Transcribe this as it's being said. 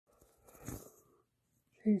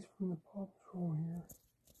Chase from the Paw Patrol here.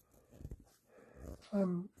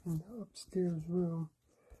 I'm in the upstairs room.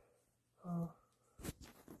 I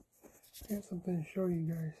got something to show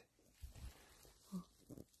you guys.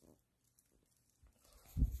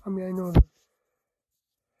 I mean, I know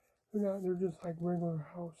they're just like regular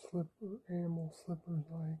house animal slippers,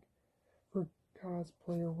 like for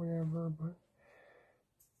cosplay or whatever, but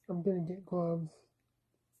I'm gonna get gloves.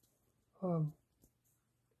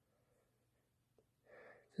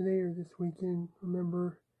 Today or this weekend,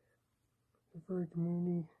 remember, the furry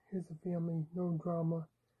community is a family, no drama.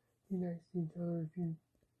 Be nice to each other. If you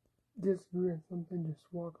disagree on something, just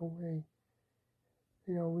walk away.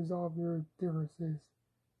 Resolve your differences.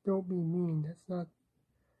 Don't be mean. That's not,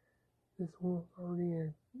 this world's already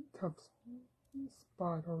in a tough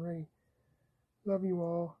spot already. Love you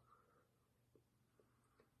all.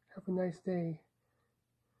 Have a nice day.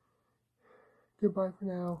 Goodbye for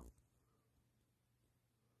now.